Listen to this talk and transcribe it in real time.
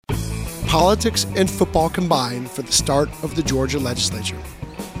politics and football combined for the start of the Georgia legislature.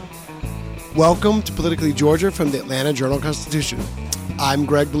 Welcome to Politically Georgia from the Atlanta Journal-Constitution. I'm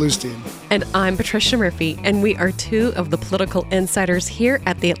Greg Bluestein. And I'm Patricia Murphy, and we are two of the political insiders here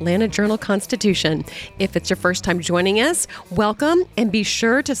at the Atlanta Journal-Constitution. If it's your first time joining us, welcome, and be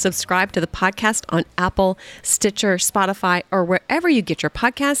sure to subscribe to the podcast on Apple, Stitcher, Spotify, or wherever you get your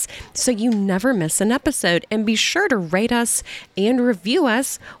podcasts so you never miss an episode. And be sure to rate us and review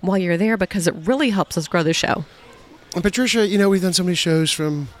us while you're there because it really helps us grow the show. And Patricia, we've done so many shows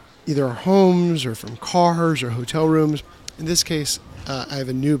from either our homes or from cars or hotel rooms. In this case, I have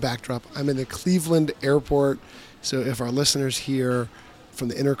a new backdrop. I'm in the Cleveland airport, so if our listeners hear from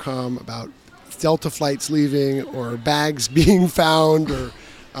the intercom about Delta flights leaving or bags being found or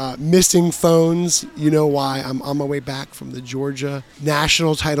missing phones, you know why. I'm on my way back from the Georgia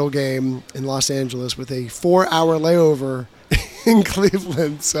national title game in Los Angeles with a 4-hour layover in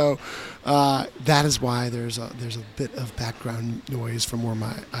Cleveland. So that is why there's a bit of background noise from where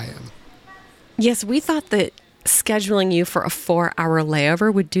I am. Yes, we thought that scheduling you for a 4-hour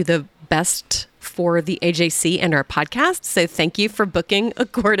layover would do the best for the AJC and our podcast. So thank you for booking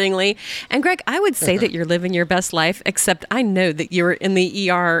accordingly. And Greg, I would say that you're living your best life, except I know that you were in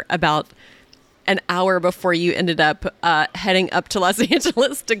the ER about an hour before you ended up heading up to Los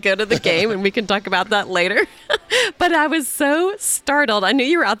Angeles to go to the game, and we can talk about that later. But I was so startled. I knew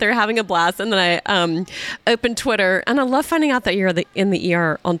you were out there having a blast, and then I opened Twitter, and I love finding out that you're in the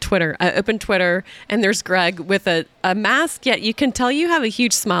ER on Twitter. I opened Twitter, and there's Greg with a mask, yet you can tell you have a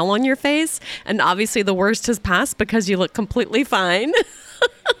huge smile on your face, and obviously the worst has passed because you look completely fine.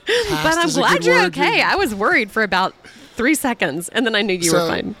 But I'm glad you're okay. I was worried for about 3 seconds, and then I knew you were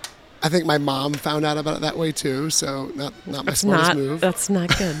fine. I think my mom found out about it that way too, so not my smartest move. That's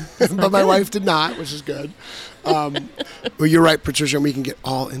not good. But my wife did not, which is good. Well, you're right, Patricia, and we can get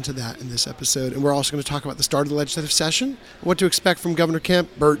all into that in this episode. And we're also going to talk about the start of the legislative session, what to expect from Governor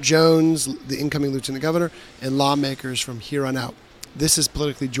Kemp, Burt Jones, the incoming Lieutenant Governor, and lawmakers from here on out. This is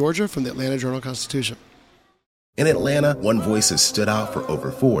Politically Georgia from the Atlanta Journal-Constitution. In Atlanta, one voice has stood out for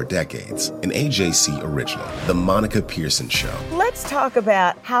over 4 decades. An AJC original, The Monica Pearson Show. Let's talk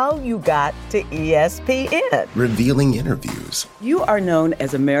about how you got to ESPN. Revealing interviews. You are known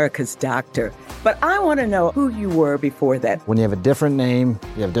as America's doctor, but I want to know who you were before that. When you have a different name,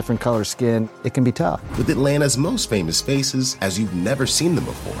 you have different color skin, it can be tough. With Atlanta's most famous faces as you've never seen them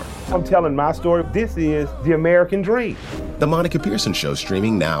before. I'm telling my story. This is the American dream. The Monica Pearson Show,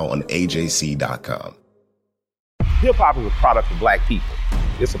 streaming now on AJC.com. Hip-hop is a product of black people.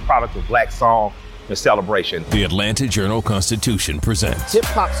 It's a product of black song and celebration. The Atlanta Journal-Constitution presents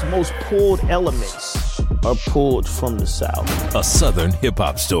hip-hop's most pulled elements are pulled from the South. A Southern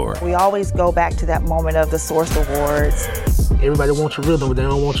hip-hop story. We always go back to that moment of the Source Awards. Everybody wants your rhythm, but they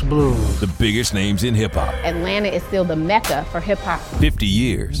don't want your blues. The biggest names in hip-hop. Atlanta is still the mecca for hip-hop. 50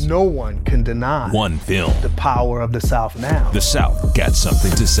 years. No one can deny one film. The power of the South now. The South got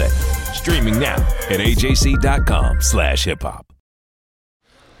something to say. Streaming now at ajc.com/hiphop.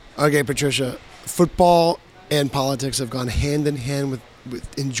 Okay, Patricia, football and politics have gone hand in hand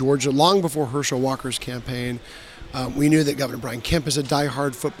in Georgia long before Herschel Walker's campaign. We knew that Governor Brian Kemp is a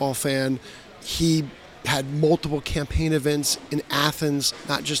diehard football fan. He had multiple campaign events in Athens,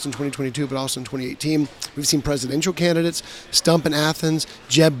 not just in 2022, but also in 2018. We've seen presidential candidates stump in Athens.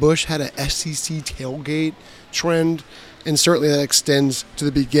 Jeb Bush had an SEC tailgate trend, and certainly that extends to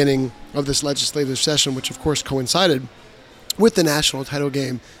the beginning of this legislative session, which of course coincided with the national title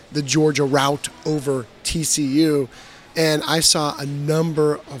game, the Georgia rout over TCU. And I saw a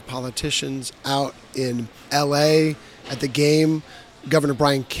number of politicians out in LA at the game. Governor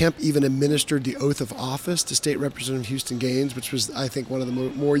Brian Kemp even administered the oath of office to State Representative Houston Gaines, which was, I think, one of the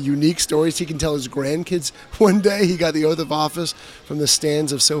more unique stories. He can tell his grandkids one day he got the oath of office from the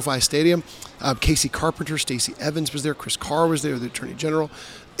stands of SoFi Stadium. Casey Carpenter, Stacey Evans was there. Chris Carr was there, the Attorney General.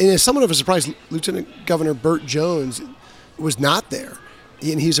 And as somewhat of a surprise, Lieutenant Governor Burt Jones was not there.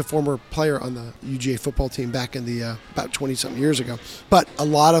 And he's a former player on the UGA football team back in the about 20-something years ago. But a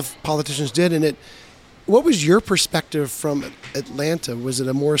lot of politicians did, and what was your perspective from Atlanta? Was it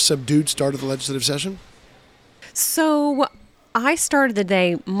a more subdued start of the legislative session? So I started the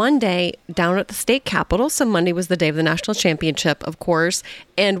day Monday down at the state capitol. So Monday was the day of the national championship, of course.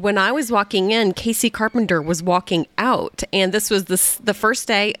 And when I was walking in, Casey Carpenter was walking out. And this was the first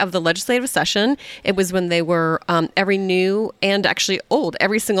day of the legislative session. It was when they were, every new and actually old,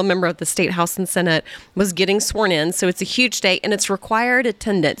 every single member of the state House and Senate was getting sworn in. So it's a huge day and it's required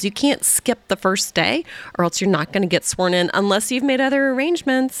attendance. You can't skip the first day or else you're not going to get sworn in unless you've made other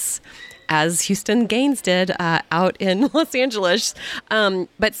arrangements. as Houston Gaines did out in Los Angeles.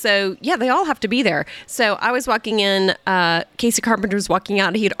 But so, yeah, they all have to be there. So I was walking in, Casey Carpenter was walking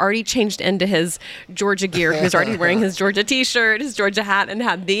out. He had already changed into his Georgia gear. He was already wearing his Georgia t-shirt, his Georgia hat, and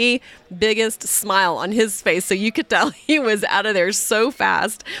had the biggest smile on his face. So you could tell he was out of there so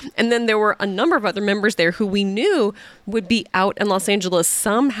fast. And then there were a number of other members there who we knew would be out in Los Angeles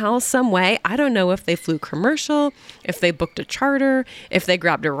somehow, some way. I don't know if they flew commercial, if they booked a charter, if they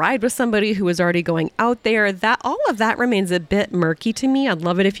grabbed a ride with somebody who was already going out there. That all of that remains a bit murky to me. I'd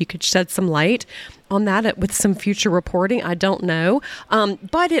love it if you could shed some light on that with some future reporting. I don't know.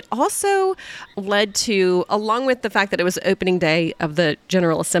 But it also led to, along with the fact that it was opening day of the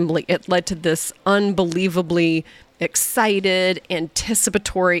General Assembly, it led to this unbelievably excited,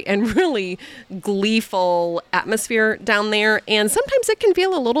 anticipatory, and really gleeful atmosphere down there. And sometimes it can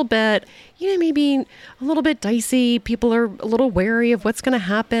feel a little bit, maybe a little bit dicey. People are a little wary of what's going to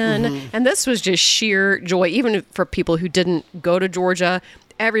happen. And this was just sheer joy, even for people who didn't go to Georgia.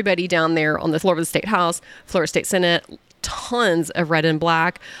 Everybody down there on the floor of the State House, floor of State Senate, tons of red and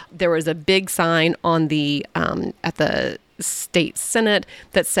black. There was a big sign on the at the State Senate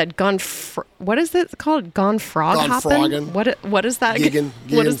that said what is it called? Gone frog hoppin'? What is that?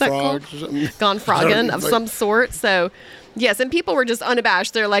 What is that called? Gone froggin' of some sort. So yes, and people were just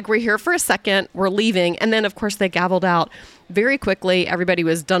unabashed. They're like, we're here for a second, we're leaving. And then of course they gavelled out very quickly. Everybody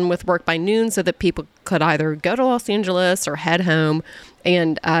was done with work by noon so that people could either go to Los Angeles or head home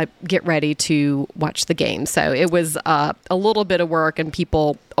and get ready to watch the game. So it was a little bit of work, and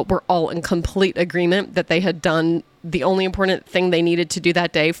people were all in complete agreement that they had done the only important thing they needed to do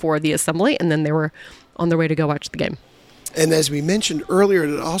that day for the assembly, and then they were on their way to go watch the game. And as we mentioned earlier,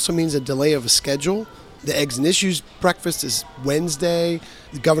 it also means a delay of a schedule. The Eggs and Issues breakfast is Wednesday.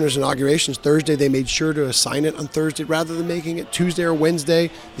 The governor's inauguration is Thursday. They made sure to assign it on Thursday rather than making it Tuesday or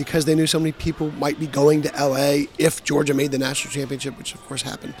Wednesday because they knew so many people might be going to L.A. if Georgia made the national championship, which of course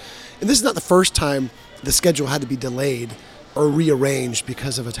happened. And this is not the first time the schedule had to be delayed or rearranged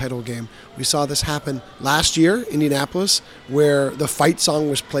because of a title game. We saw this happen last year, Indianapolis, where the fight song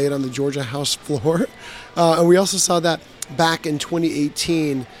was played on the Georgia House floor. And we also saw that back in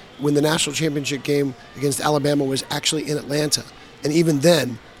 2018 when the national championship game against Alabama was actually in Atlanta. And even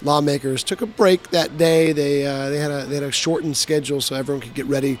then, lawmakers took a break that day. They had a shortened schedule so everyone could get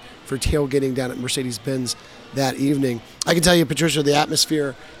ready for tailgating down at Mercedes-Benz that evening. I can tell you, Patricia, the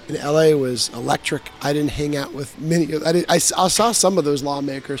atmosphere in LA was electric. I didn't hang out with many. I saw some of those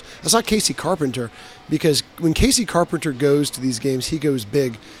lawmakers. I saw Casey Carpenter, because when Casey Carpenter goes to these games, he goes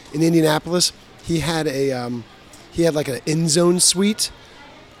big. In Indianapolis, he had like an end zone suite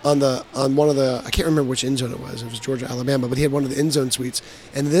on one of the, I can't remember which end zone it was Georgia, Alabama, but he had one of the end zone suites.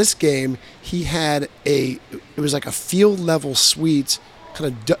 And this game, he had it was like a field level suite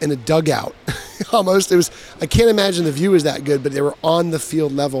kind of in a dugout almost. I can't imagine the view is that good, but they were on the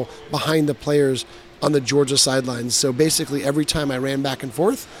field level behind the players on the Georgia sidelines. So basically every time I ran back and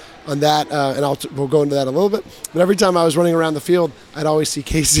forth on that, and we'll go into that a little bit, but every time I was running around the field, I'd always see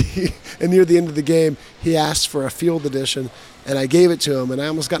Casey, and near the end of the game, he asked for a field edition, and I gave it to him, and I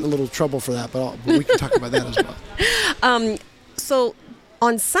almost got in a little trouble for that, but we can talk about that as well. So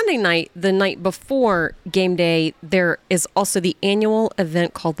on Sunday night, the night before game day, there is also the annual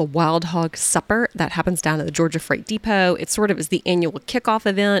event called the Wild Hog Supper that happens down at the Georgia Freight Depot. It sort of is the annual kickoff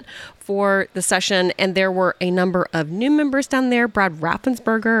event for the session, and there were a number of new members down there. Brad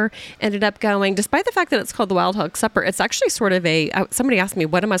Raffensperger ended up going, despite the fact that it's called the Wild Hog Supper. It's actually sort of somebody asked me,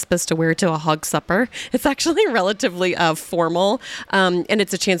 what am I supposed to wear to a hog supper? It's actually relatively formal, and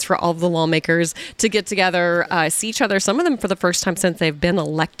it's a chance for all of the lawmakers to get together, see each other, some of them for the first time since they've been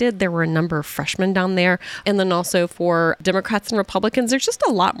elected. There were a number of freshmen down there, and then also for Democrats and Republicans, there's just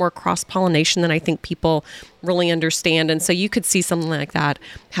a lot more cross-pollination than I think people really understand. And so you could see something like that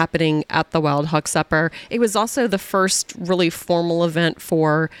happening at the Wild Hog Supper. It was also the first really formal event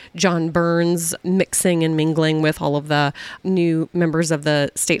for John Burns, mixing and mingling with all of the new members of the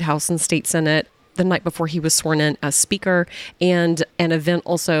State House and State Senate the night before he was sworn in as Speaker, and an event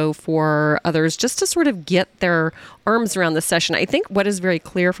also for others just to sort of get their arms around the session. I think what is very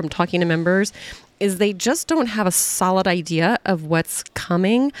clear from talking to members is they just don't have a solid idea of what's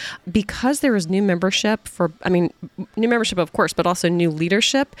coming because there is new membership new membership, of course, but also new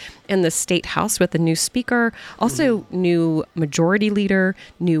leadership in the State House with a new speaker, also new majority leader,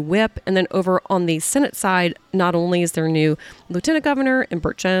 new whip. And then over on the Senate side, not only is there a new lieutenant governor in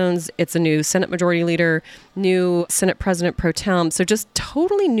Burt Jones, it's a new Senate majority leader, new Senate president pro tem. So just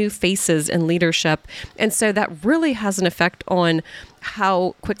totally new faces in leadership. And so that really has an effect on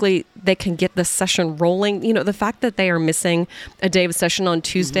how quickly they can get the session rolling. You know, the fact that they are missing a day of session on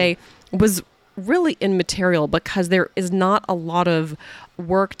Tuesday was really immaterial because there is not a lot of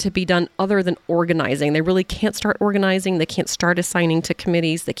work to be done other than organizing. They really can't start organizing. They can't start assigning to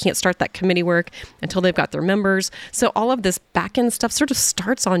committees. They can't start that committee work until they've got their members. So all of this back end stuff sort of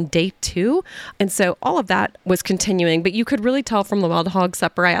starts on day 2. And so all of that was continuing. But you could really tell from the Wild Hog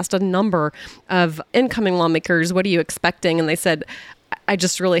Supper, I asked a number of incoming lawmakers, what are you expecting? And they said, I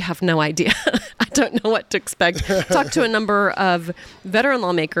just really have no idea. I don't know what to expect. Talked to a number of veteran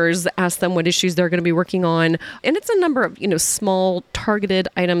lawmakers, asked them what issues they're going to be working on. And it's a number of, small targeted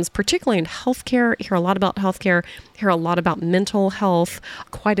items, particularly in healthcare. Hear a lot about healthcare, hear a lot about mental health,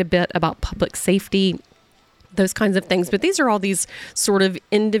 quite a bit about public safety, those kinds of things. But these are all these sort of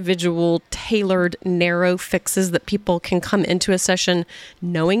individual, tailored, narrow fixes that people can come into a session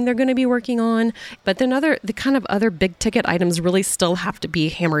knowing they're going to be working on. But then the kind of other big ticket items really still have to be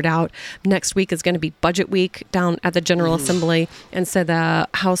hammered out. Next week is going to be budget week down at the General Assembly. And so the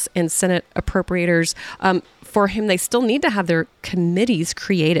House and Senate appropriators, for him, they still need to have their committees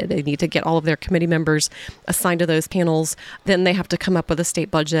created. They need to get all of their committee members assigned to those panels. Then they have to come up with a state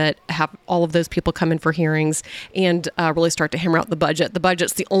budget, have all of those people come in for hearings, and really start to hammer out the budget. The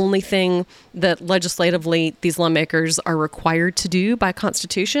budget's the only thing that legislatively these lawmakers are required to do by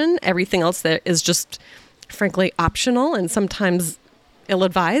Constitution. Everything else that is just, frankly, optional and sometimes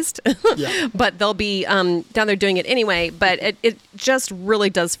ill-advised, but they'll be down there doing it anyway. But it just really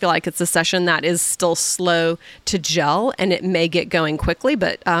does feel like it's a session that is still slow to gel, and it may get going quickly.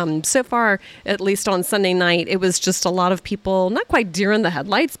 But so far, at least on Sunday night, it was just a lot of people, not quite deer in the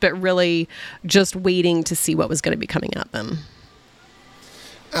headlights, but really just waiting to see what was going to be coming at them.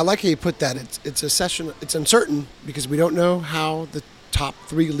 I like how you put that. It's a session, it's uncertain because we don't know how the top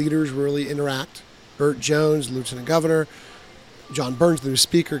 3 leaders really interact. Burt Jones, Lieutenant Governor, John Burns, the new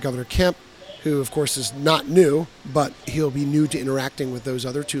Speaker, Governor Kemp, who, of course, is not new, but he'll be new to interacting with those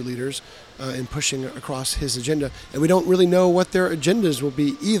other 2 leaders and pushing across his agenda. And we don't really know what their agendas will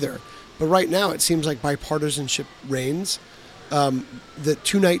be either. But right now, it seems like bipartisanship reigns. The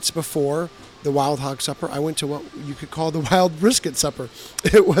 2 nights before the Wild Hog Supper, I went to what you could call the Wild Brisket Supper.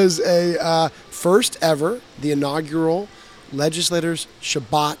 It was a first ever, the inaugural Legislators'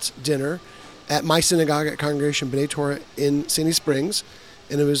 Shabbat dinner at my synagogue at Congregation B'nai Torah in Sandy Springs.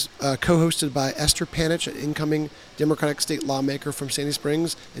 And it was co-hosted by Esther Panich, an incoming Democratic state lawmaker from Sandy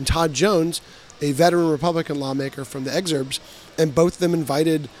Springs, and Todd Jones, a veteran Republican lawmaker from the Exurbs. And both of them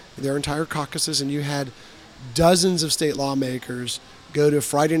invited their entire caucuses, and you had dozens of state lawmakers go to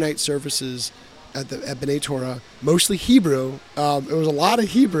Friday night services at B'nai Torah, mostly Hebrew. It was a lot of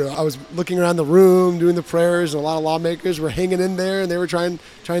Hebrew. I was looking around the room, doing the prayers, and a lot of lawmakers were hanging in there, and they were trying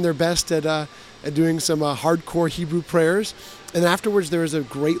their best at doing some hardcore Hebrew prayers. And afterwards, there was a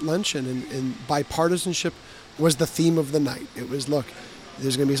great luncheon, and bipartisanship was the theme of the night. It was, look,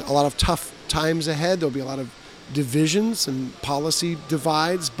 there's going to be a lot of tough times ahead. There'll be a lot of divisions and policy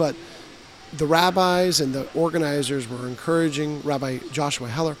divides, but the rabbis and the organizers were encouraging, Rabbi Joshua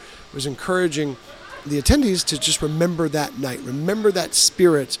Heller was encouraging the attendees to just remember that night, remember that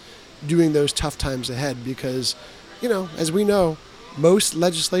spirit during those tough times ahead, because, as we know, most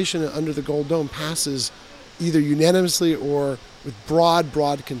legislation under the Gold Dome passes either unanimously or with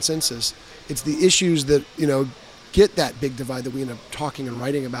broad consensus. It's the issues that, get that big divide that we end up talking and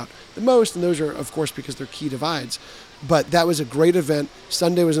writing about the most, and those are, of course, because they're key divides. But that was a great event.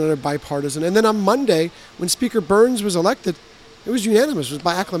 Sunday was another bipartisan. And then on Monday, when Speaker Burns was elected, it was unanimous. It was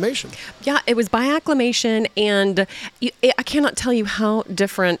by acclamation. Yeah, it was by acclamation. And I cannot tell you how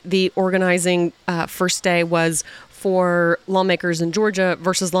different the organizing first day was for lawmakers in Georgia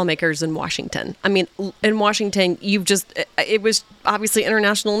versus lawmakers in Washington. I mean, in Washington, it was obviously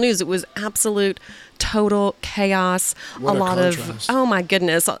international news. It was absolute, total chaos. What a lot contrast. of, oh my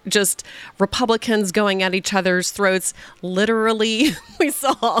goodness, just Republicans going at each other's throats. Literally, we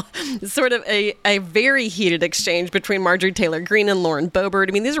saw sort of a very heated exchange between Marjorie Taylor Greene and Lauren Boebert.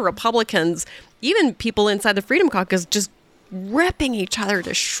 I mean, these are Republicans, even people inside the Freedom Caucus, just ripping each other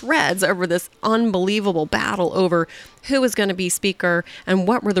to shreds over this unbelievable battle over who was going to be Speaker and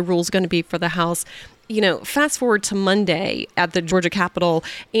what were the rules going to be for the House. Fast forward to Monday at the Georgia Capitol,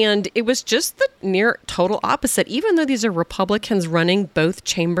 and it was just the near total opposite. Even though these are Republicans running both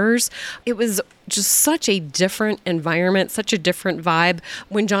chambers, it was just such a different environment, such a different vibe.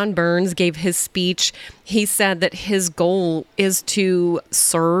 When John Burns gave his speech, he said that his goal is to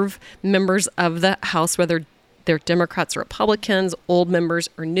serve members of the House, whether they're Democrats or Republicans, old members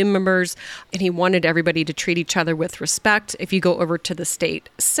or new members, and he wanted everybody to treat each other with respect. If you go over to the state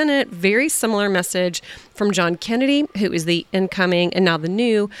Senate, very similar message from John Kennedy, who is the incoming and now the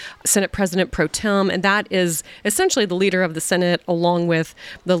new Senate President pro tem, and that is essentially the leader of the Senate along with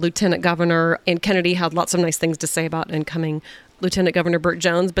the Lieutenant Governor. And Kennedy had lots of nice things to say about incoming Lieutenant Governor Burt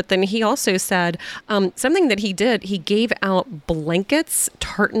Jones. But then he also said something that he did. He gave out blankets,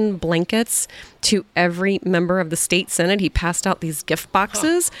 tartan blankets, to every member of the state Senate. He passed out these gift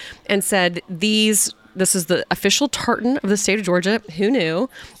boxes and said, this is the official tartan of the state of Georgia. Who knew?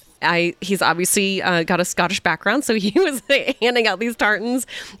 He's obviously got a Scottish background, so he was handing out these tartans.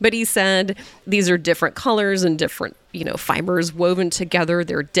 But he said these are different colors and different, fibers woven together.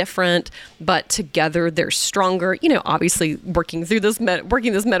 They're different, but together they're stronger. Obviously working this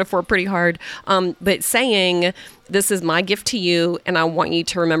metaphor pretty hard, but saying this is my gift to you, and I want you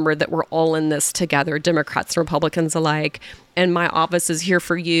to remember that we're all in this together, Democrats and Republicans alike. And my office is here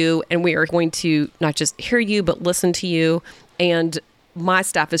for you, and we are going to not just hear you, but listen to you. And my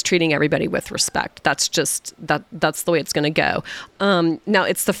staff is treating everybody with respect. That's the way it's going to go. Now,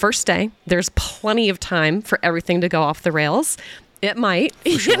 it's the first day. There's plenty of time for everything to go off the rails. It might,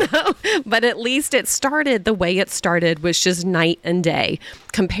 sure. But at least it started the way it started was just night and day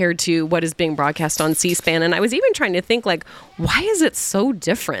compared to what is being broadcast on C-SPAN. And I was even trying to think, why is it so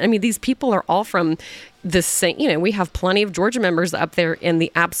different? I mean, these people are all from the same, we have plenty of Georgia members up there in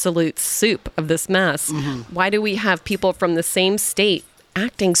the absolute soup of this mess. Mm-hmm. Why do we have people from the same state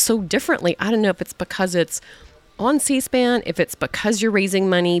acting so differently? I don't know if it's because it's on C-SPAN, if it's because you're raising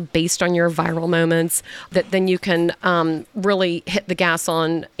money based on your viral moments, that then you can really hit the gas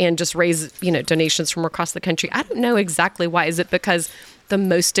on and just raise, donations from across the country. I don't know exactly why. Is it because the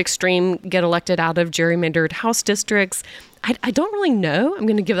most extreme get elected out of gerrymandered House districts? I don't really know. I'm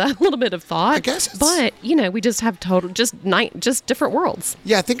going to give that a little bit of thought. I guess but, we just have just different worlds.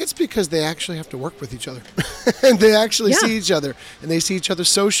 Yeah, I think it's because they actually have to work with each other. And they actually see each other, and they see each other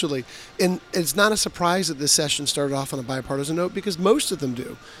socially. And it's not a surprise that this session started off on a bipartisan note, because most of them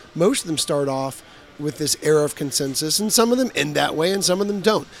do. Most of them start off with this era of consensus, and some of them end that way, and some of them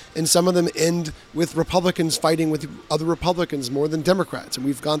don't. And some of them end with Republicans fighting with other Republicans more than Democrats, and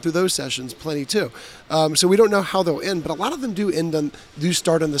we've gone through those sessions plenty too. So we don't know how they'll end, but a lot of them do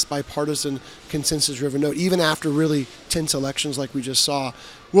start on this bipartisan consensus-driven note, even after really tense elections like we just saw.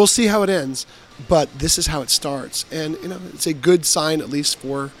 We'll see how it ends, but this is how it starts, and it's a good sign, at least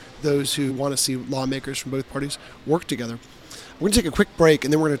for those who want to see lawmakers from both parties work together. We're going to take a quick break,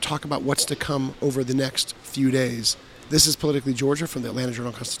 and then we're going to talk about what's to come over the next few days. This is Politically Georgia from the Atlanta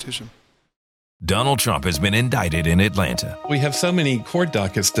Journal-Constitution. Donald Trump has been indicted in Atlanta. We have so many court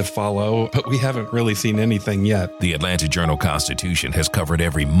dockets to follow, but we haven't really seen anything yet. The Atlanta Journal-Constitution has covered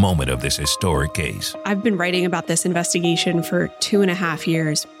every moment of this historic case. I've been writing about this investigation for 2.5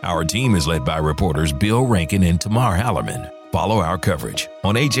 years. Our team is led by reporters Bill Rankin and Tamar Hallerman. Follow our coverage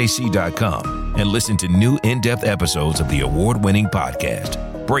on AJC.com and listen to new in-depth episodes of the award-winning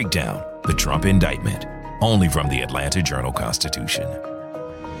podcast, Breakdown, the Trump Indictment, only from the Atlanta Journal-Constitution.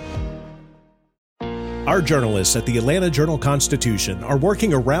 Our journalists at the Atlanta Journal-Constitution are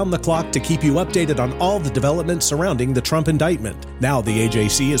working around the clock to keep you updated on all the developments surrounding the Trump indictment. Now the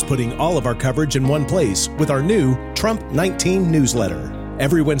AJC is putting all of our coverage in one place with our new Trump 19 newsletter.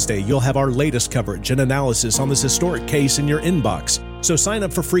 Every Wednesday, you'll have our latest coverage and analysis on this historic case in your inbox. So sign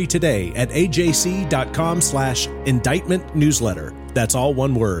up for free today at ajc.com/indictment newsletter. That's all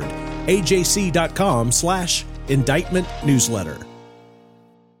one word. ajc.com/indictment newsletter.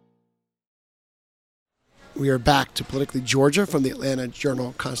 We are back to Politically Georgia from the Atlanta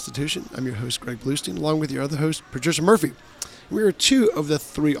Journal-Constitution. I'm your host, Greg Bluestein, along with your other host, Patricia Murphy. We are two of the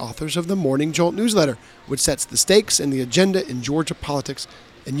three authors of the Morning Jolt newsletter, which sets the stakes and the agenda in Georgia politics,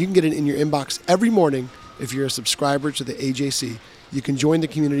 and you can get it in your inbox every morning if you're a subscriber to the AJC. You can join the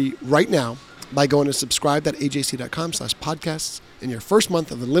community right now by going to subscribe.ajc.com/podcasts, and your first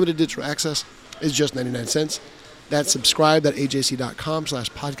month of unlimited digital access is just 99 cents. That's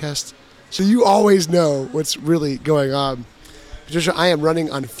subscribe.ajc.com/podcasts, so you always know what's really going on. Patricia, I am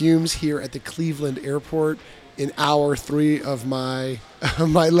running on fumes here at the Cleveland airport in hour 3 of my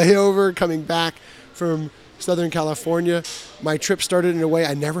layover coming back from Southern California. My trip started in a way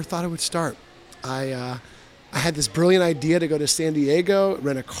I never thought it would start. I had this brilliant idea to go to San Diego,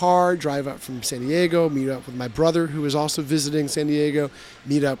 rent a car, drive up from San Diego, meet up with my brother who was also visiting San Diego,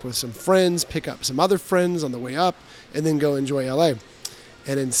 meet up with some friends, pick up some other friends on the way up, and then go enjoy LA.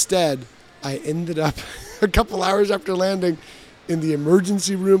 And instead, I ended up a couple hours after landing in the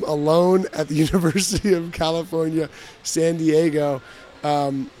emergency room alone at the University of California, San Diego.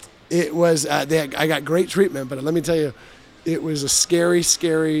 It was, I got great treatment, but let me tell you, it was a scary,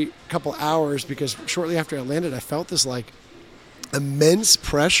 scary couple hours because shortly after I landed, I felt this like immense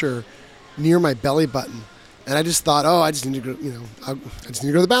pressure near my belly button. And I just thought, I just need to go, I just need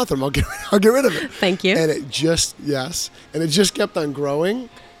to go to the bathroom. I'll get rid of it. Thank you. And it just kept on growing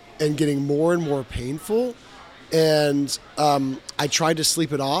and getting more and more painful. And I tried to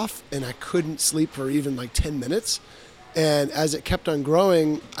sleep it off, and I couldn't sleep for even like 10 minutes. And as it kept on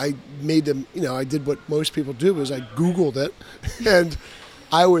growing, I did what most people do, is I Googled it, and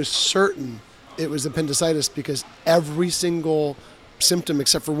I was certain it was appendicitis because every single symptom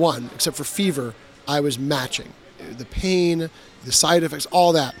except for fever, I was matching. The pain, the side effects,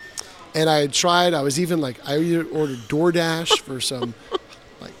 all that. And I had tried, I either ordered DoorDash for some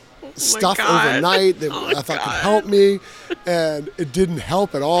stuff overnight that I thought could help me, and it didn't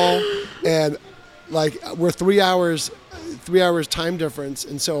help at all. And we're 3 hours time difference,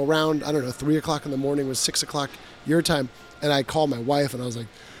 and so around 3 o'clock in the morning was 6 o'clock your time, and I called my wife and I was like,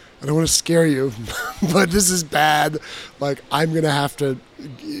 I don't want to scare you, but this is bad. I'm gonna have to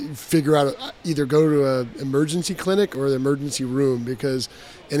figure out either go to an emergency clinic or the emergency room because,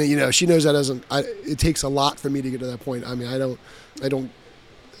 she knows that it takes a lot for me to get to that point. I mean, I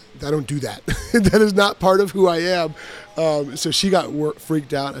don't do that. That is not part of who I am. So she got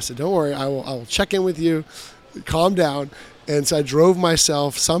freaked out. I said, don't worry, I will check in with you, calm down. And so I drove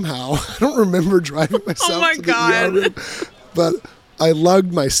myself somehow. I don't remember driving myself to the ER room, but I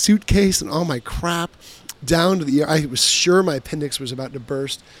lugged my suitcase and all my crap down to the ER. I was sure my appendix was about to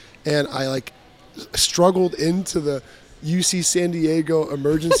burst, and I struggled into the UC San Diego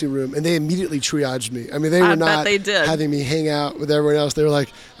emergency room, and they immediately triaged me. I mean, they were not having me hang out with everyone else. They were like,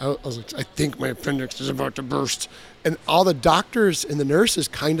 I was like, I think my appendix is about to burst. And all the doctors and the nurses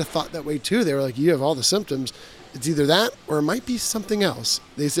kind of thought that way too. They were like, you have all the symptoms. It's either that or it might be something else.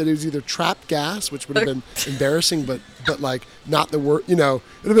 They said it was either trapped gas, which would have been embarrassing, but not the word, it would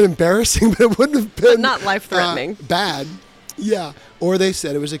have been embarrassing, but it wouldn't have been not life-threatening. Bad. Yeah. Or they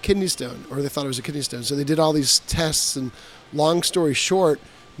said it was a kidney stone, or they thought it was a kidney stone. So they did all these tests, and long story short,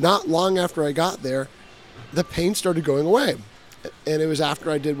 not long after I got there, the pain started going away. And it was after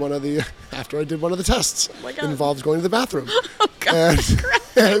I did one of the tests. Oh my God. It involves going to the bathroom. Oh God.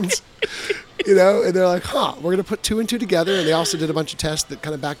 And and they're like, we're going to put 2 and 2 together. And they also did a bunch of tests that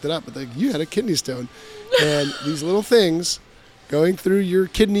kind of backed it up. But you had a kidney stone. And these little things going through your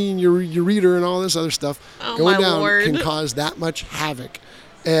kidney and your ureter and all this other stuff going down can cause that much havoc.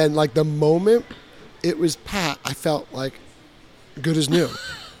 And the moment it was pat, I felt like good as new.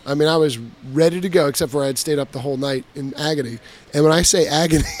 I mean, I was ready to go, except for I had stayed up the whole night in agony. And when I say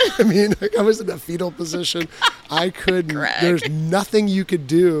agony, I mean, I was in a fetal position. I couldn't, there's nothing you could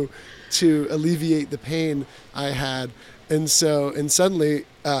do to alleviate the pain I had. And suddenly,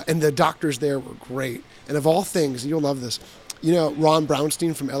 and the doctors there were great. And of all things, you'll love this, Ron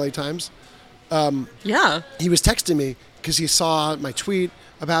Brownstein from LA Times. Yeah. He was texting me because he saw my tweet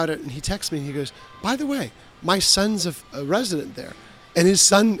about it, and he texted me and he goes, by the way, my son's a resident there. And his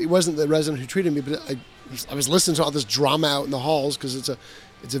son, it wasn't the resident who treated me, but I was listening to all this drama out in the halls because it's a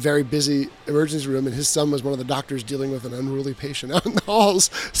very busy emergency room, and his son was one of the doctors dealing with an unruly patient out in the halls.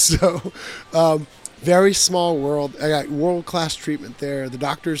 So, very small world. I got world-class treatment there. The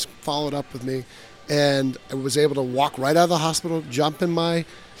doctors followed up with me, and I was able to walk right out of the hospital, jump in my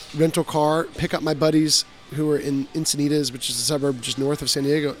rental car, pick up my buddies who were in Encinitas, which is a suburb just north of San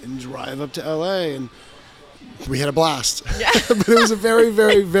Diego, and drive up to LA, and we had a blast. Yeah. But it was a very,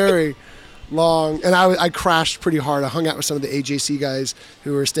 very, very long, and I crashed pretty hard. I hung out with some of the AJC guys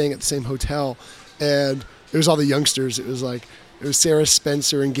who were staying at the same hotel, and it was all the youngsters. It was Sarah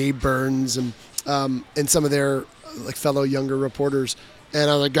Spencer and Gabe Burns and some of their fellow younger reporters. And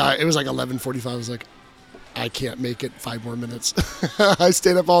I was like, it was 11:45. I was like, I can't make it 5 more minutes. I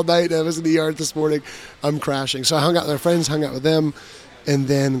stayed up all night. I was in the yard this morning. I'm crashing. So I hung out with my friends, hung out with them, and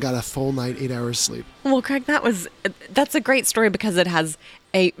then got a full night, 8 hours sleep. Well, Craig, that's a great story because it has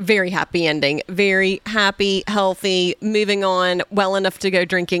a very happy ending. Very happy, healthy, moving on, well enough to go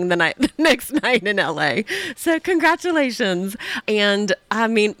drinking the next night in LA. So congratulations. And I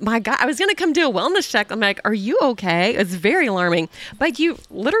mean, my God, I was going to come do a wellness check. I'm like, are you okay? It's very alarming. But you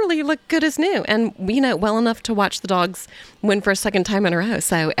literally look good as new. And well enough to watch the dogs win for a second time in a row.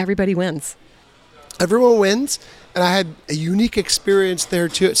 So everybody wins. Everyone wins. And I had a unique experience there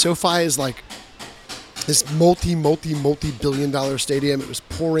too. SoFi is this multi-billion-dollar stadium. It was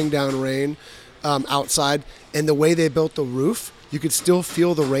pouring down rain outside, and the way they built the roof, you could still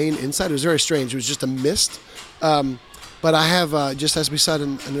feel the rain inside. It was very strange. It was just a mist. But I have, just as we said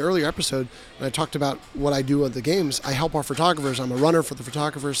in an earlier episode, when I talked about what I do at the games, I help our photographers. I'm a runner for the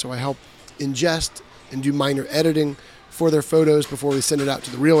photographers, so I help ingest and do minor editing for their photos before we send it out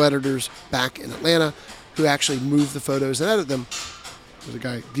to the real editors back in Atlanta, who actually move the photos and edit them. There's a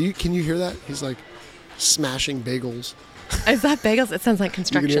guy, can you hear that? He's like smashing bagels. Is that bagels? It sounds like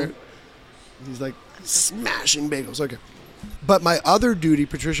construction. He's like smashing bagels. Okay. But my other duty,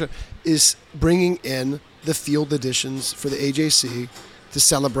 Patricia, is bringing in the field editions for the AJC to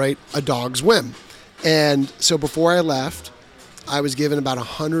celebrate a dog's win. And so before I left, I was given about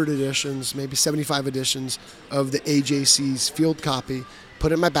 100 editions, maybe 75 editions of the AJC's field copy,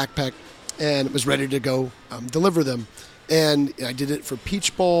 put it in my backpack, and was ready to go deliver them. And I did it for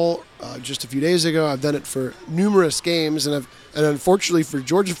Peach Bowl just a few days ago. I've done it for numerous games, and unfortunately for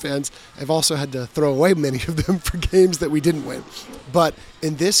Georgia fans, I've also had to throw away many of them for games that we didn't win. But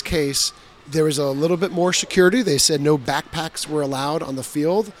in this case, there was a little bit more security. They said no backpacks were allowed on the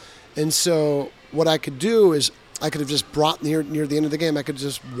field. And so what I could do is I could have just brought near the end of the game, I could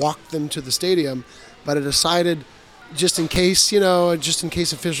just walk them to the stadium. But I decided, just in case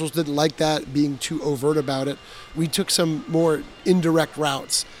officials didn't like that, being too overt about it, we took some more indirect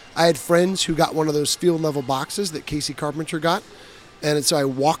routes. I had friends who got one of those field level boxes that Casey Carpenter got. And so I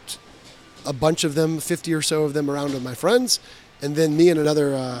walked a bunch of them, 50 or so of them, around with my friends. And then me and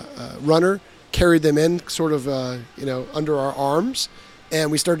another runner carried them in sort of, under our arms. And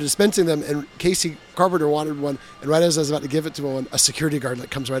we started dispensing them, and Casey Carpenter wanted one. And right as I was about to give it to him, a security guard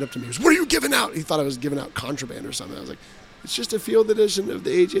comes right up to me. He goes, "What are you giving out?" He thought I was giving out contraband or something. I was like, "It's just a field edition of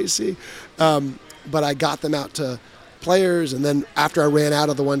the AJC." But I got them out to players, and then after I ran out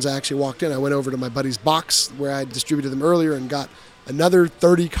of the ones I actually walked in, I went over to my buddy's box where I distributed them earlier and got another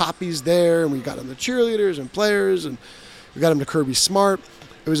 30 copies there, and we got them to cheerleaders and players, and we got them to Kirby Smart.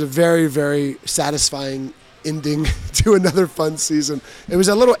 It was a very, very satisfying ending to another fun season. It was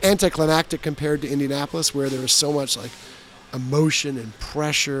a little anticlimactic compared to Indianapolis, where there was so much emotion and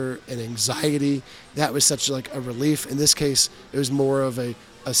pressure and anxiety. That was such a relief. In this case, it was more of a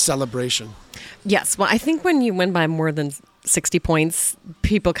celebration. Yes. Well, I think when you win by more than 60 points,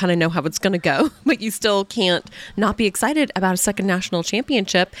 people kind of know how it's going to go, but you still can't not be excited about a second national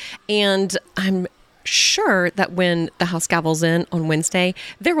championship. And I'm sure that when the House gavels in on Wednesday,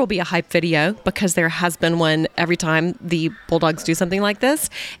 there will be a hype video, because there has been one every time the Bulldogs do something like this.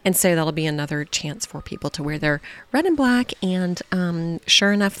 And so that'll be another chance for people to wear their red and black. And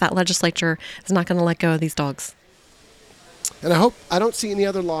sure enough, that legislature is not going to let go of these dogs. And I don't see any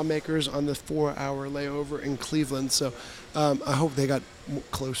other lawmakers on the 4-hour layover in Cleveland. So I hope they got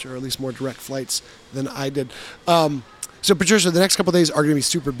closer, or at least more direct flights than I did. So, Patricia, the next couple of days are going to be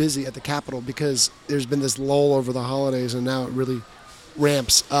super busy at the Capitol, because there's been this lull over the holidays, and now it really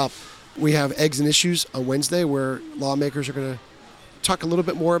ramps up. We have Eggs and Issues on Wednesday, where lawmakers are going to talk a little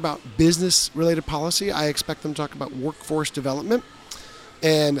bit more about business-related policy. I expect them to talk about workforce development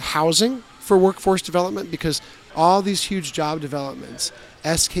and housing for workforce development, because all these huge job developments,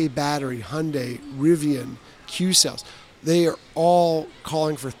 SK Battery, Hyundai, Rivian, Q-Cells, they are all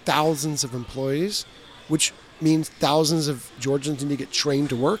calling for thousands of employees, which means thousands of Georgians need to get trained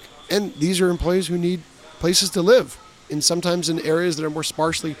to work. And these are employees who need places to live, and sometimes in areas that are more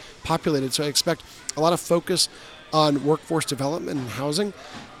sparsely populated. So I expect a lot of focus on workforce development and housing.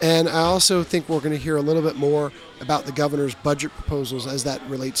 And I also think we're going to hear a little bit more about the governor's budget proposals as that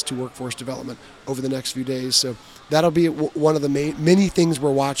relates to workforce development over the next few days. So that'll be one of the many things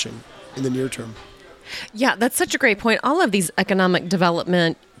we're watching in the near term. Yeah, that's such a great point. All of these economic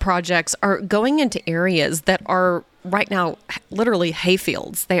development projects are going into areas that are right now literally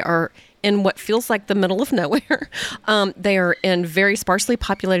hayfields. They are in what feels like the middle of nowhere. They are in very sparsely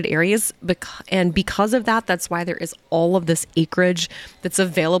populated areas. And because of that, that's why there is all of this acreage that's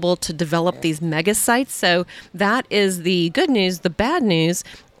available to develop these mega sites. So that is the good news. The bad news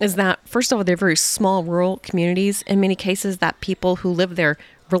is that, first of all, they're very small rural communities in many cases that people who live there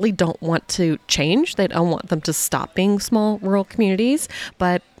really don't want to change. They don't want them to stop being small rural communities.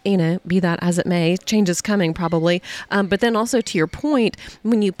 But, be that as it may, change is coming probably. But then also, to your point,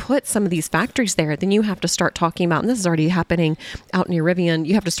 when you put some of these factories there, then you have to start talking about, and this is already happening out near Rivian,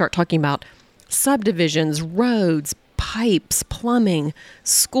 you have to start talking about subdivisions, roads, pipes, plumbing,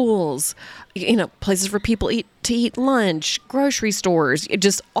 schools, places for people to eat lunch, grocery stores,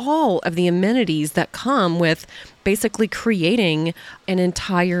 just all of the amenities that come with basically creating an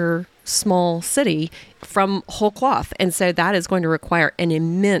entire small city from whole cloth. And so that is going to require an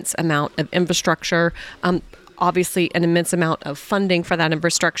immense amount of infrastructure. obviously an immense amount of funding for that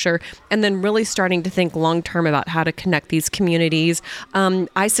infrastructure, and then really starting to think long-term about how to connect these communities.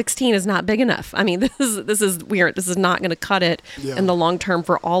 I-16 is not big enough. I mean, this is weird. This is not going to cut it in the long term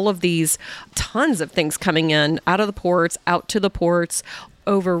for all of these tons of things coming in out of the ports, out to the ports,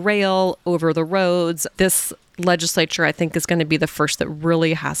 over rail, over the roads. This legislature, I think, is going to be the first that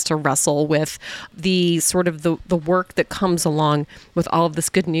really has to wrestle with the sort of the work that comes along with all of this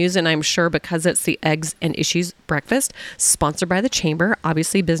good news. And I'm sure because it's the Eggs and Issues breakfast sponsored by the Chamber,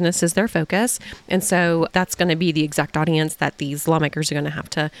 obviously business is their focus. And so that's going to be the exact audience that these lawmakers are going to have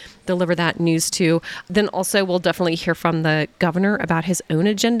to deliver that news to. Then also we'll definitely hear from the governor about his own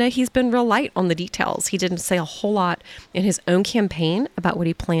agenda. He's been real light on the details. He didn't say a whole lot in his own campaign about what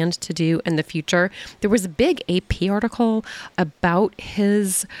he planned to do in the future. There was a big AP article about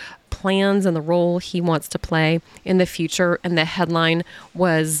his plans and the role he wants to play in the future. And the headline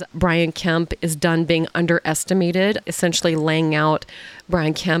was Brian Kemp is done being underestimated, essentially laying out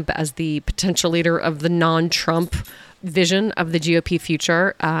Brian Kemp as the potential leader of the non-Trump vision of the GOP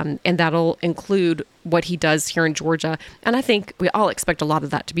future. And that'll include what he does here in Georgia. And I think we all expect a lot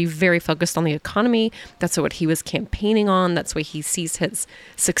of that to be very focused on the economy. That's what he was campaigning on. That's what he sees his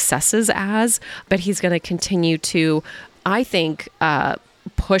successes as. But he's going to continue to, I think,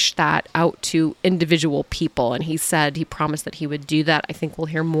 push that out to individual people. And he promised that he would do that. I think we'll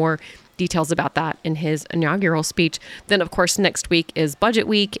hear more details about that in his inaugural speech. Then, of course, next week is budget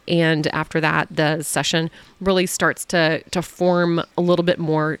week. And after that, the session really starts to form a little bit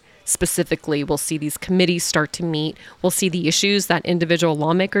more specifically. We'll see these committees start to meet. We'll see the issues that individual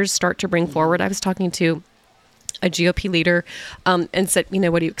lawmakers start to bring forward. I was talking to a GOP leader and said,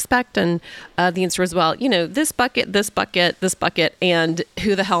 what do you expect? And the answer was, well, this bucket, this bucket, this bucket, and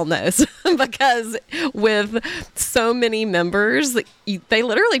who the hell knows? Because with so many members, they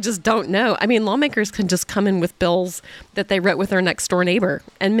literally just don't know. I mean, lawmakers can just come in with bills that they wrote with their next door neighbor,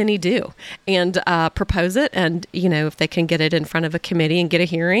 and many do, and propose it. And, if they can get it in front of a committee and get a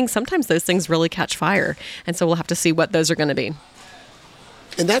hearing, sometimes those things really catch fire. And so we'll have to see what those are going to be.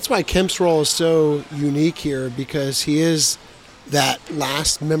 And that's why Kemp's role is so unique here, because he is that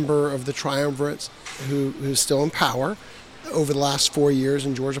last member of the triumvirate who's still in power over the last 4 years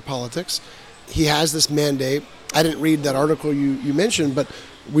in Georgia politics. He has this mandate. I didn't read that article you mentioned, but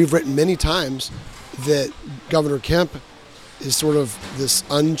we've written many times that Governor Kemp is sort of this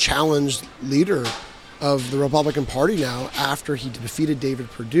unchallenged leader of the Republican Party now after he defeated David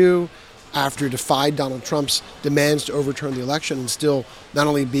Perdue, after he defied Donald Trump's demands to overturn the election and still not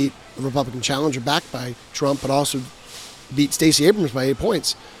only beat a Republican challenger backed by Trump, but also beat Stacey Abrams by 8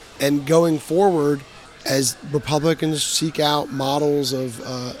 points. And going forward, as Republicans seek out models of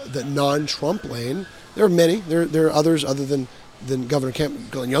the non-Trump lane, there are many. There are others other than Governor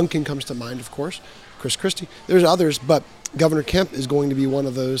Kemp. Glenn Youngkin comes to mind, of course, Chris Christie. There's others, but Governor Kemp is going to be one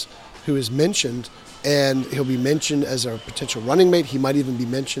of those who is mentioned, and he'll be mentioned as a potential running mate. He might even be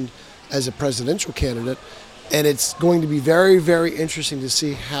mentioned as a presidential candidate. And it's going to be very, very interesting to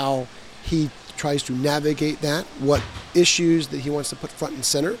see how he tries to navigate that, what issues that he wants to put front and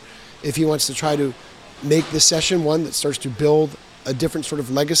center, if he wants to try to make this session one that starts to build a different sort of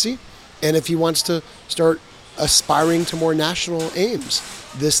legacy, and if he wants to start aspiring to more national aims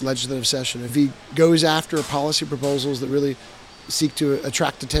this legislative session. If he goes after policy proposals that really seek to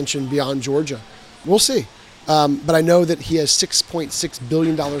attract attention beyond Georgia, we'll see. But I know that he has $6.6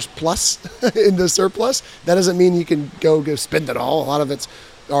 billion plus in the surplus. That doesn't mean he can go spend it all. A lot of it's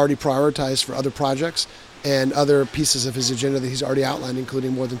already prioritized for other projects and other pieces of his agenda that he's already outlined,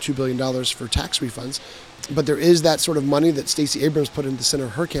 including more than $2 billion for tax refunds. But there is that sort of money that Stacey Abrams put into the center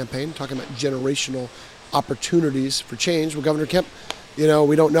of her campaign, talking about generational opportunities for change. Well, Governor Kemp, we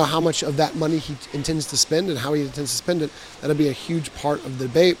don't know how much of that money he intends to spend and how he intends to spend it. That'll be a huge part of the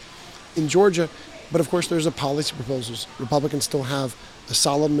debate in Georgia. But of course, there's the policy proposals. Republicans still have a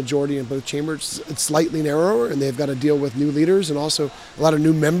solid majority in both chambers. It's slightly narrower, and they've got to deal with new leaders and also a lot of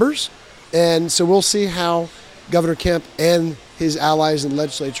new members. And so we'll see how Governor Kemp and his allies in the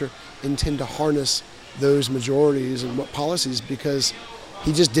legislature intend to harness those majorities and what policies, because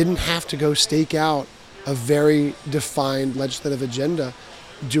he just didn't have to go stake out a very defined legislative agenda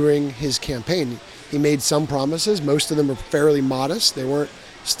during his campaign. He made some promises. Most of them were fairly modest. They weren't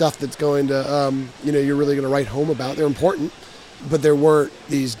stuff that's going to, you're really going to write home about. They're important, but there weren't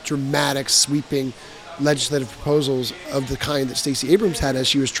these dramatic, sweeping legislative proposals of the kind that Stacey Abrams had as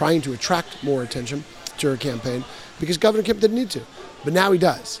she was trying to attract more attention to her campaign, because Governor Kemp didn't need to. But now he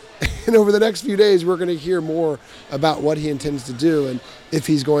does. And over the next few days, we're going to hear more about what he intends to do and if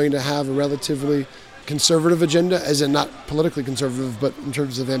he's going to have a relatively conservative agenda, as in not politically conservative, but in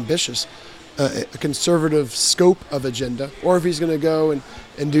terms of ambitious, a conservative scope of agenda, or if he's going to go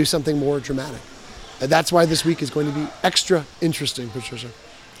and do something more dramatic. That's why this week is going to be extra interesting, Patricia.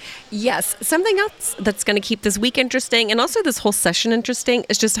 Yes. Something else that's going to keep this week interesting and also this whole session interesting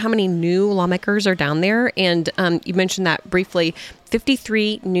is just how many new lawmakers are down there. And you mentioned that briefly.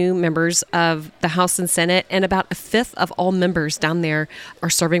 53 new members of the House and Senate, and about a fifth of all members down there are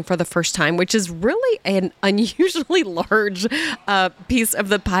serving for the first time, which is really an unusually large piece of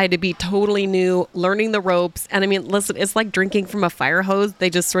the pie to be totally new, learning the ropes. And I mean, listen, it's like drinking from a fire hose. They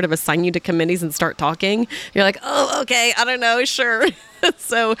just sort of assign you to committees and start talking. You're like, oh, okay, I don't know, sure.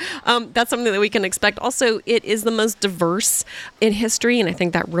 So that's something that we can expect. Also, it is the most diverse in history, and I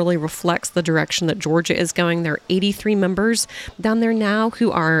think that really reflects the direction that Georgia is going. There are 83 members down there now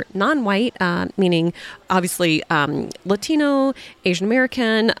who are non-white, meaning obviously Latino, Asian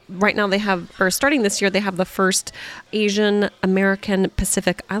American. Right now starting this year, they have the first Asian American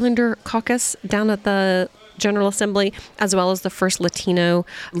Pacific Islander caucus down at the General Assembly, as well as the first Latino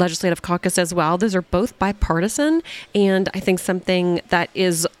Legislative Caucus as well. Those are both bipartisan, and I think something that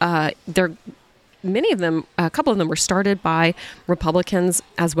is many of them, a couple of them were started by Republicans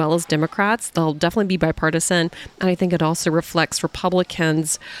as well as Democrats. They'll definitely be bipartisan. And I think it also reflects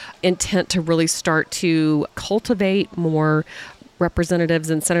Republicans' intent to really start to cultivate more representatives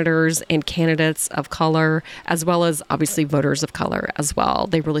and senators and candidates of color, as well as obviously voters of color as well.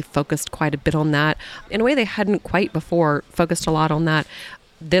 They really focused quite a bit on that in a way they hadn't quite before focused a lot on that.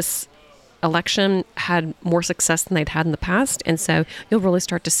 This election had more success than they'd had in the past. And so you'll really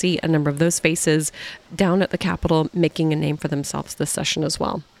start to see a number of those faces down at the Capitol making a name for themselves this session as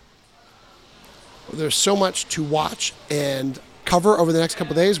well. There's so much to watch and cover over the next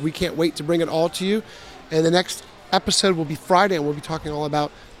couple of days. We can't wait to bring it all to you. And the next episode will be Friday, and we'll be talking all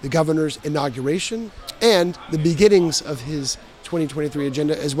about the governor's inauguration and the beginnings of his 2023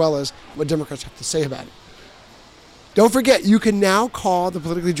 agenda, as well as what Democrats have to say about it. Don't forget, you can now call the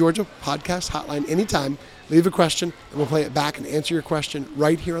Politically Georgia podcast hotline anytime. Leave a question, and we'll play it back and answer your question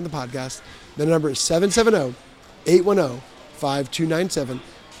right here on the podcast. The number is 770-810-5297.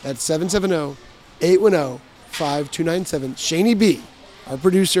 That's 770-810-5297. Shani B., our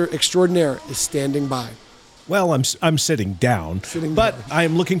producer extraordinaire, is standing by. Well, I'm sitting down, but I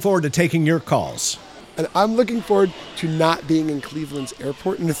am looking forward to taking your calls. And I'm looking forward to not being in Cleveland's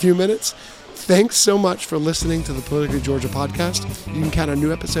airport in a few minutes. Thanks so much for listening to the Politically Georgia podcast. You can count on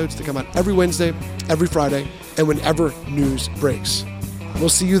new episodes to come out every Wednesday, every Friday, and whenever news breaks. We'll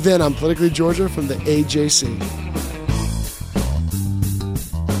see you then on Politically Georgia from the AJC.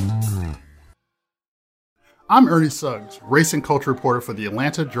 I'm Ernie Suggs, race and culture reporter for the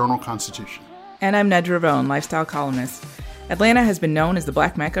Atlanta Journal-Constitution. And I'm Nedra Ravone, lifestyle columnist. Atlanta has been known as the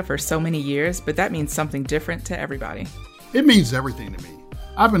Black Mecca for so many years, but that means something different to everybody. It means everything to me.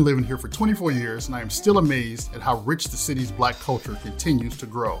 I've been living here for 24 years, and I am still amazed at how rich the city's Black culture continues to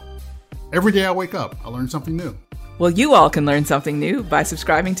grow. Every day I wake up, I learn something new. Well, you all can learn something new by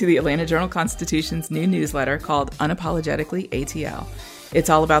subscribing to the Atlanta Journal-Constitution's new newsletter called Unapologetically ATL.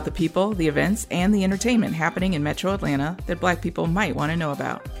 It's all about the people, the events, and the entertainment happening in Metro Atlanta that Black people might want to know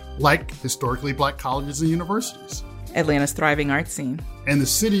about. Like historically Black colleges and universities. Atlanta's thriving art scene. And the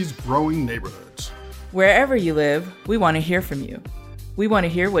city's growing neighborhoods. Wherever you live, we want to hear from you. We want to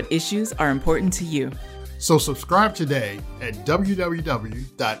hear what issues are important to you. So subscribe today at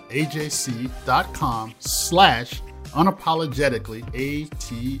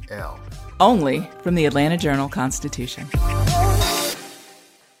www.ajc.com/unapologeticallyATL. Only from the Atlanta Journal-Constitution.